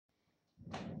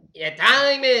Your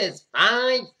time is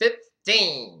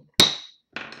 5:15.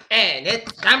 And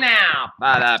it's time now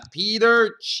for the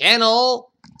Peter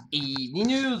Channel Evening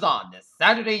News on this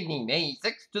Saturday evening, May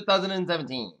 6,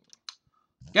 2017.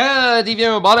 Good evening,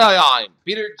 everybody. I'm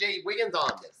Peter J. Wiggins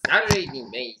on this Saturday evening,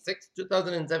 May 6,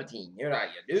 2017. Here are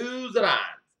your news and odds.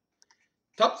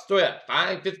 Top story at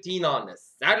 5:15 on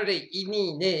this Saturday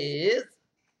evening is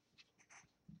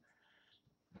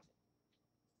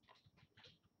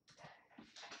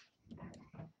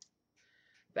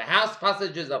the House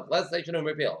passages of legislation to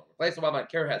repeal replace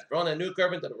Obamacare has thrown a new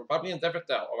curve into the Republicans' effort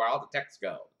to overhaul the tax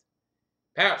code.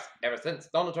 Paris, ever since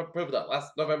Donald Trump proved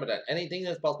last November that anything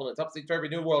is possible in the topsy-turvy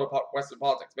new world of Western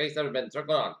politics, may have been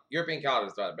circling on European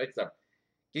calendars that makes up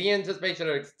the anticipation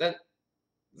of extent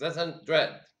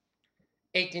dread.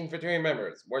 18 fraternity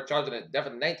members were charged in a death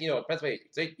of 19-year-old Pennsylvania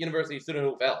State University student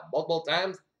who fell multiple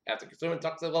times after consuming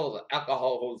toxic levels of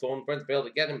alcohol whose own friends failed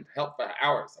to get him help for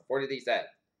hours, Authority said.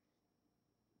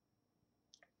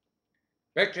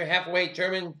 Berkshire Hathaway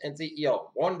Chairman and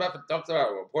CEO Warren Buffett talks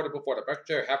about a reported before the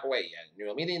Berkshire Hathaway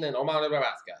annual meeting in Omaha,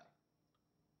 Nebraska.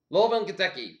 Louisville,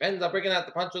 Kentucky. Fans are breaking out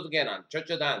the ponchos again on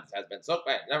Churchill Downs has been soaked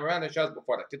by a number of round of shows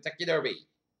before the Kentucky Derby.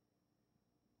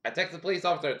 A Texas police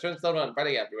officer turned sober on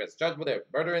Friday after he was charged with a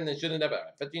murder and shooting of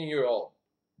a 15-year-old.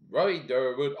 Roy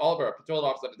Durwood Oliver, a patrol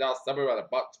officer of the Dallas suburb of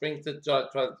Buck Springs since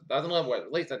 2011, was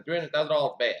released on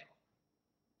 $300,000 bail.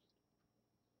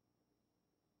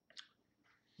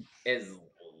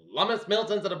 Islamist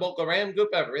militants of the Boko Haram group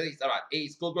have released about 80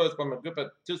 schoolgirls from a group of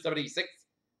 276.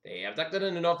 They abducted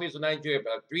in the northeast of Nigeria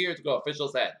about 3 years ago,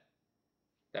 officials said.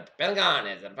 The Pentagon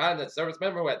has found a service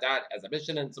member who had died as a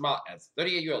mission in Somalia as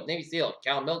 38-year-old Navy SEAL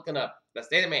Cal Milken of the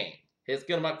state of Maine. His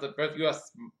kill marks the first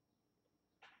U.S.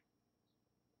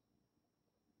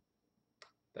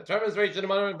 The Trump administration of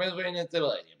modern Venezuelan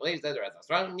instability believes that there is a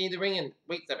strong need to bring in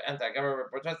weeks of anti-government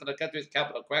protests in the country's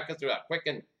capital, Caracas, to a quick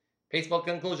and peaceful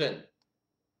conclusion.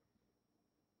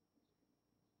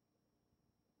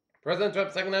 President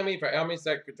Trump's second nominee for Army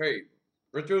Secretary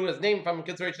withdrew his name from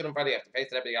consideration on Friday after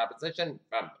facing heavy opposition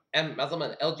from Muslim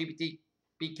and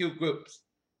LGBTQ groups.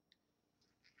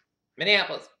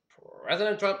 Minneapolis.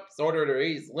 President Trump's order to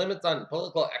raise limits on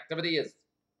political activity is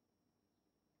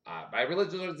by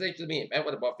religious organizations being met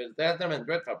with both enthusiasm and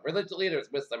dread from religious leaders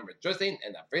with some rejoicing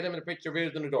and the freedom to preach your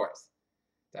views indoors.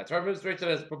 The Trump administration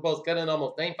has proposed cutting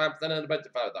almost 95% of the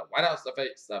budget for the White House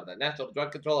office of the National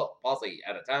Drug Control Policy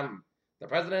at a time the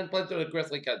president pledged to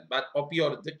aggressively combat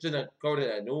opioid addiction according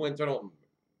to a new internal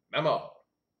memo.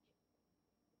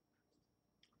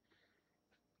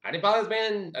 Nepal's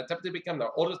man attempted to become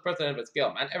the oldest president of its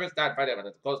scale. Mount Everest died Friday when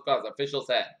its close cause, officials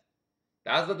said.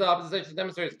 Thousands of the opposition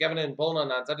demonstrators gathered in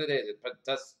Poland on Saturday to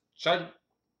protest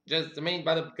charges made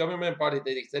by the government party that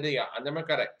they said are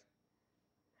undemocratic.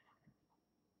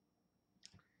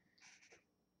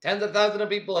 Tens of thousands of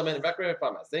people have been evacuated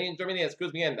from a city in Germany as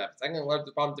crews began the second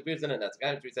largest bomb diffusion in the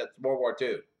country since World War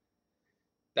II.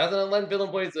 Dozens of landfill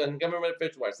employees and government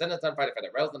officials were sentenced on Friday for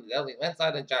their roles in the deadly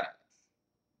landslide in China.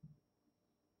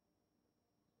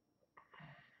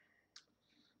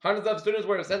 Hundreds of students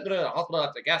were sent to the hospital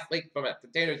after gas leaked from a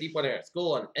container depot near a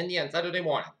school in India on Saturday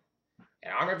morning.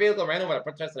 An armored vehicle ran over the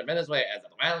protesters in Venezuela as the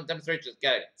violent demonstrations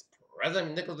against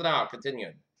President Nicolas Maduro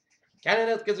continued.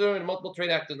 Canada is considering multiple trade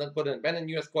actions including abandoning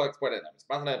U.S. coal exported and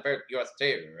responsible for U.S.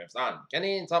 tariffs on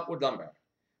Canadian softwood lumber.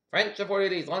 French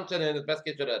authorities launched an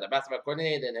investigation of the massive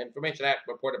coordinated information act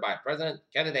reported by President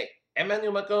candidate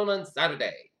Emmanuel Macron on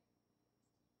Saturday.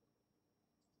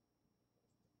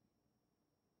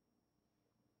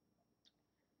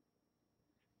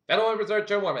 Federal Reserve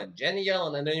Chairwoman Janet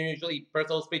Yellen, in an unusually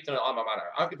personal speech in an alma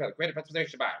mater, argued for the greater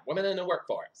participation by women in the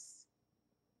workforce.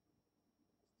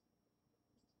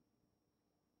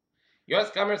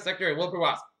 U.S. Commerce Secretary Wilbur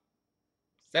Ross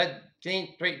said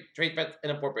Canadian trade threats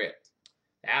inappropriate.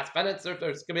 The House Finance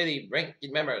Services Committee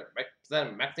ranking member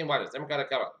Representative Maxine Waters, Democratic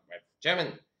governor,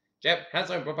 Chairman Jeff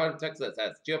Hansler from Texas,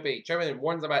 as GOP chairman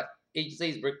warns about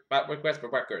agencies' requests for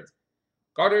records.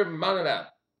 Carter Monada,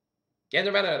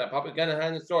 Gander Manor, the public gun and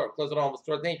handling store, closed all the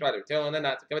stores nationwide, tailing the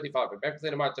Nazi committee followed. But breakfast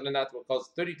in March and the Nazi will close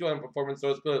 32 underperforming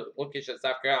stores location in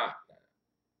South Carolina.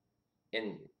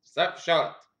 In South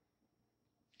Charlotte.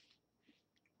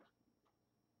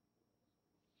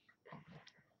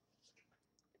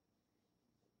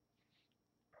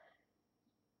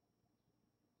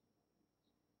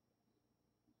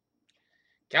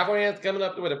 California is coming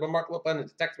up with a remarkable plan to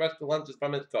tax restaurant lunches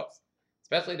from its coast.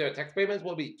 Especially their tax payments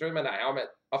will be determined by how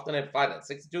often they fly at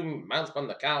 62 miles from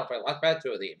the California launch pad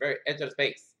to the very edge of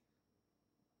space.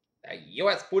 The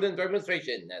U.S. Food and Drug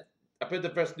Administration has approved the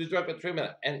first new drug for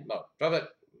treatment and drug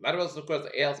lateral across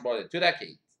the ALS more than 2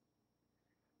 decades.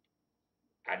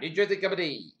 A New Jersey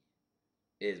company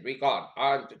is recalled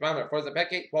on Toronto for the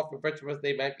pancake while refrigerator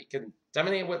they might be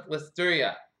contaminated with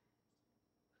listeria.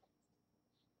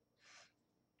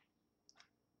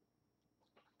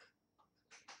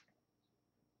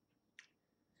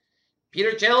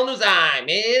 Peter Channel News Time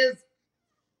is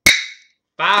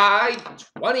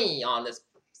 5:20 on this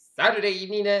Saturday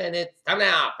evening, and it's time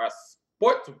now for a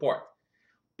sports report.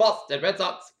 Boston Red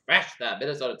Sox thrashed the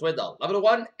Minnesota Twins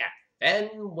 11-1 at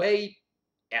Fenway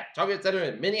at Target Center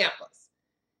in Minneapolis.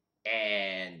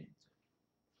 And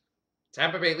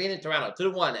Tampa Bay leading Toronto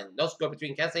 2-1, and no score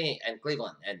between Kansas City and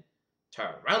Cleveland. And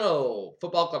Toronto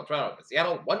Football Club Toronto to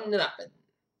Seattle 1-0.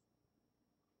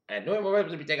 And New England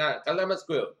will be taking on Columbus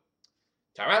Crew.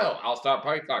 Toronto All-Star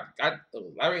Party Card got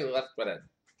Larry left with a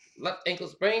left ankle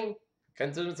sprain.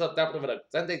 Considers himself down with a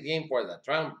Sunday game for the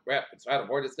Toronto Raptors trying to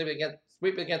avoid a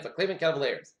sweep against the Cleveland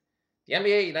Cavaliers. The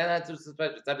NBA 9-2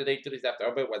 suspension Saturday 2 days after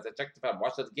Orbit was ejected from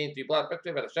Washington game 3 blood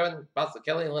victory by the 7 Boston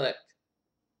Kelly and Linux.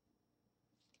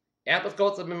 Apple's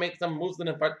Colts have been making some moves in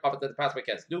the front office the past week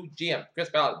as new GM Chris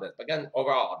Ballard has begun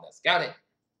overall on the scouting.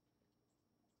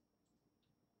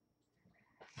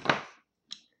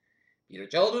 Peter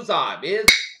Children's time is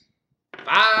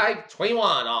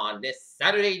 5:21 on this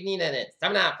Saturday evening, and it's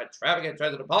time now for traffic and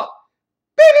transit report.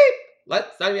 Beep beep!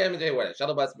 Let's start the MJ where the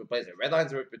shuttle bus replaces red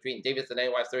lines route between Davis and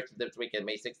NY 13 this weekend,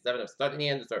 May 6 and 7 of starting the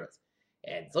end of service.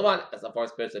 And Sylvan SL4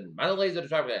 spirits and minor lanes of the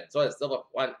traffic, and so is Silver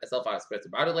 1 SL5 spirits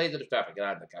and minor lanes of the traffic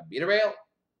on the commuter rail.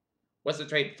 Worcester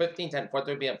train 1510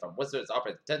 4:30 p.m. from Worcester is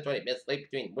operated 10:20 minutes late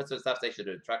between Worcester South Station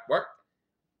to the track work.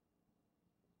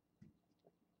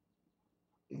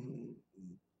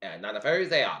 And on the ferries,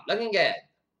 they are looking good.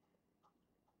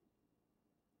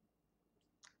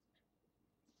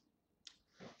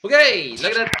 Okay,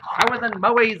 look at the Towers and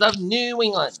Moways of New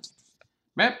England.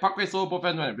 Red Parkway Soul both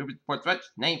ends when report stretch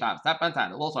 95 southbound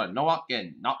side, also Norwalk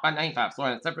and northbound 95 slow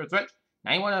and separate stretch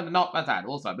 91 on the northbound side,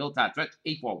 also Milltown stretch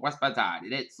 84 westbound side.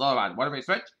 It is slow on Waterway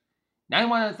stretch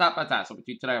 91 on the southbound side, so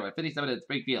between today with 57 in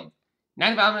Springfield.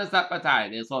 95 on the southbound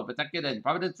side, it is slow protected and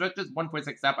Providence stretches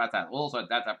 146 southbound side, also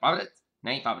downtown Providence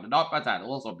 95 on the northbound side,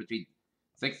 also between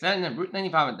 610 and Route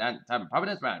 95 and downtown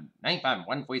Providence Round 95 and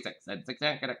 146 and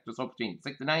 610 connect to so between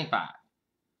 6 and 95.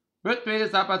 Route 3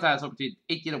 is southbound side, so between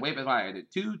 18 and Wayford Fire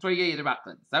and 228 in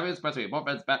Rockland. 7 Expressway, both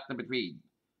ends back to between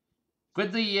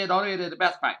Quincy and all the way to the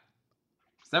Best Buy.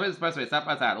 7 Expressway,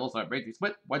 southbound side, also Braintree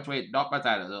Split. 128 northbound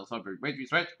side, also Braintree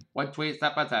Stretch. 128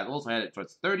 southbound side, also headed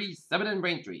towards 37 in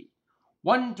Braintree.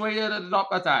 128 on the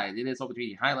northbound side, it is so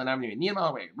between Highland Avenue and Near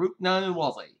Way, Route 9 in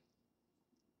Wolseley.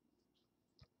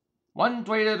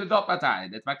 128 on the northbound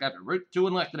side, it's back after Route 2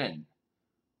 in Lexington.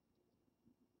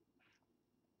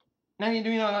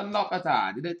 93 on the northbound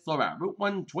side, it is slow around Route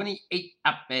 128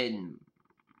 up in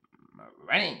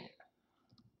Renning.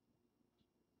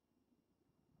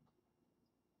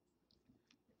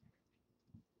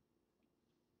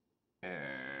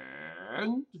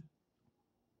 And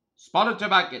Spotted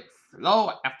Tobacco gets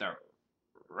slow after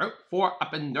Route 4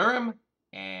 up in Durham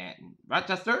and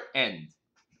Rochester, and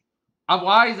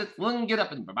otherwise it's looking good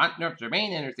up in Vermont, North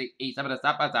Germain, Interstate 87 at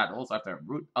southbound side, also after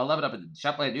Route 11 up in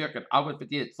Champlain, New York, and Outward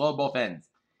 58 slow both ends.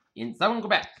 In southern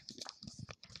Quebec,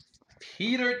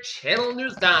 Peter Channel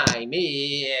News Time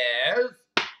is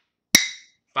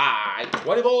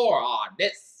 5:24 on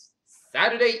this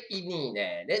Saturday evening,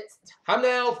 and it's time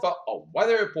now for a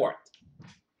weather report.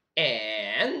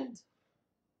 And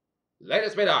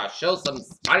latest radar shows some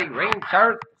spotty rain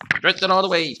showers stretching all the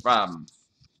way from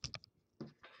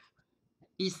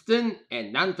Easton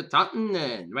and down to Taunton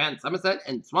and around Somerset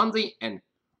and Swansea, and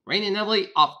raining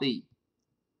heavily off the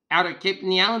outer Cape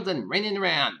and the Islands, and raining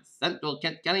around central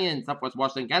Kent County and southwest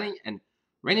Washington County, and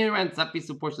raining around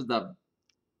southeastern portions of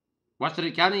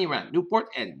Washington County around Newport,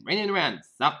 and raining around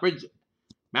Southbridge,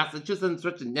 Massachusetts,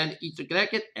 stretching down to eastern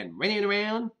Connecticut, and raining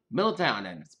around Middletown,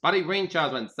 and spotty rain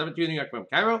showers around 17 New York from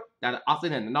Cairo, down to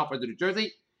Austin and the northwest of New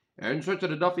Jersey, and stretching to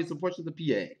the northeastern portions of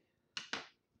PA.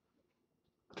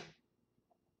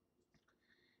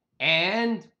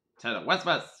 And to the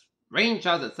west-west, rain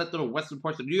showers at central to western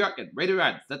portions of New York, and right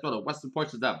around central to western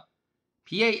portions of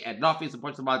PA and northeastern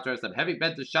portions of Ontario. Some heavy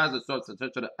vents and showers and storms to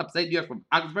the upstate New York from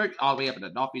Augsburg all the way up in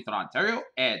the northeastern Ontario,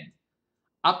 and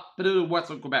up to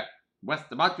western Quebec,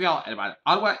 west of Montreal, and about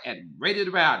Ottawa, and raided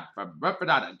around from Brantford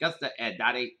on Augusta, and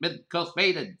down a mid-coast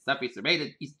Maine, and southeastern Maine,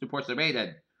 and eastern portions of Maine,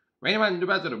 and rain around New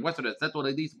Brunswick, and western and central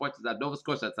and eastern portions of Nova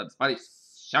Scotia. Some spotty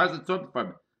showers and storms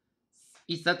from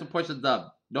east central portions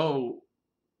of New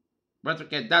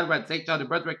Brunswick and down around St. John and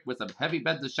Brunswick with some heavy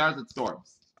vents and showers and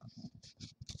storms.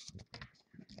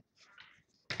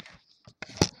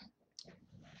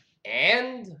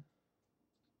 And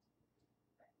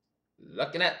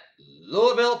looking at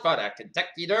Louisville for the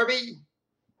Kentucky Derby.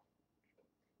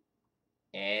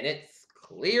 And it's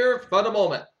clear for the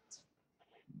moment.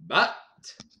 But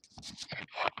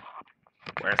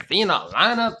we're seeing a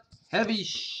line of heavy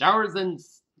showers and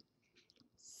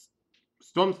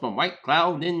storms from White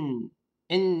Cloud in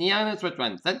Indianapolis,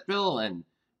 Richmond Central, and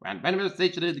around Vanderbilt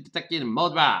Station in Kentucky and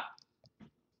Muldraugh.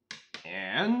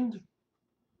 And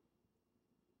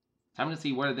time to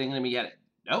see where they're going to be headed.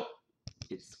 Nope,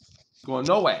 it's going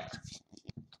nowhere.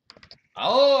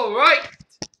 All right,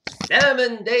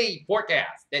 7-day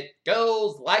forecast. It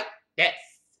goes like this.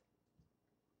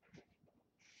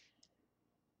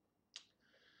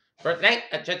 For tonight,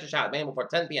 at Chester Shot, man before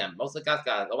 10 p.m. Mostly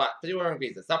Cascade, about 51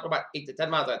 degrees. The south about 8 to 10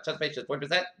 miles at Chesapeake,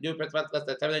 40%. New Prince less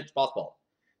than 7 inches possible.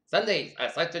 Sundays, a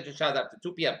slight Chester Shot after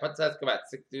 2 p.m. Prince about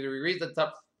 60 degrees and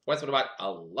south west about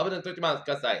 11 and 30 miles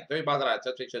Cascade, 30 miles at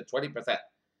Chesapeake, 20%.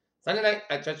 Sunday night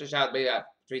at Chester Shot, maybe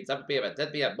between 7 p.m. and 10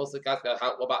 p.m. Mostly Cascade,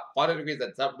 about 40 degrees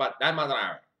and south about 9 miles an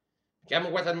hour.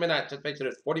 Camel west at midnight, Chesapeake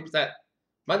is 40%.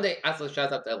 Monday, Aslan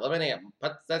shows up to 11 a.m.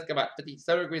 Putseska about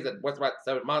 57 degrees and west about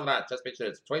 7 miles an hour. Chesapeake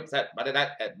is 20%. Monday night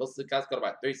at mostly Cascade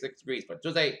about 36 degrees. For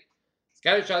Tuesday,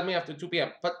 scattered shows me after 2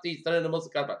 p.m. Putty Sunday to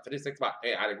mostly Cascade about 56 about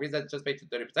 8 degrees and Chesapeake is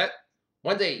 30%.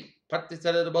 Wednesday, Putty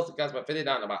Sunday to mostly Cascade about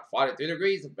 59 about 43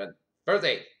 degrees. And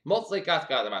Thursday, mostly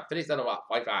Cascade about 57 about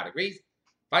 45 degrees.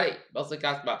 Friday, mostly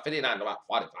Cascade about 59 about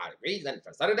 45 degrees. And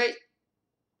for Saturday,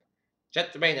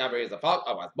 Chester Main averages a fog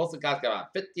about mostly Cascade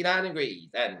about 59 degrees.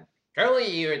 And currently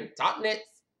here in Tottenham,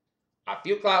 a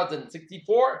few clouds in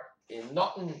 64. In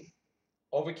Norton,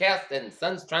 overcast and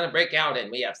sun's trying to break out, and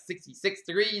we have 66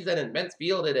 degrees. And in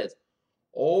Mansfield, it is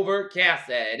overcast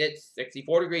and it's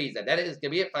 64 degrees. And that is going to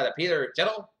be it for the Peter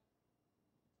Channel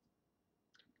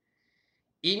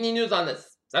Evening News on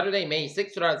this Saturday, May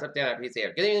 6th, 2017. I appreciate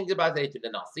it. Good evening, goodbye,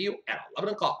 and I'll see you at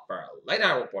 11 o'clock for a late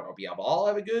hour report. Hope you all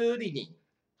have a good evening.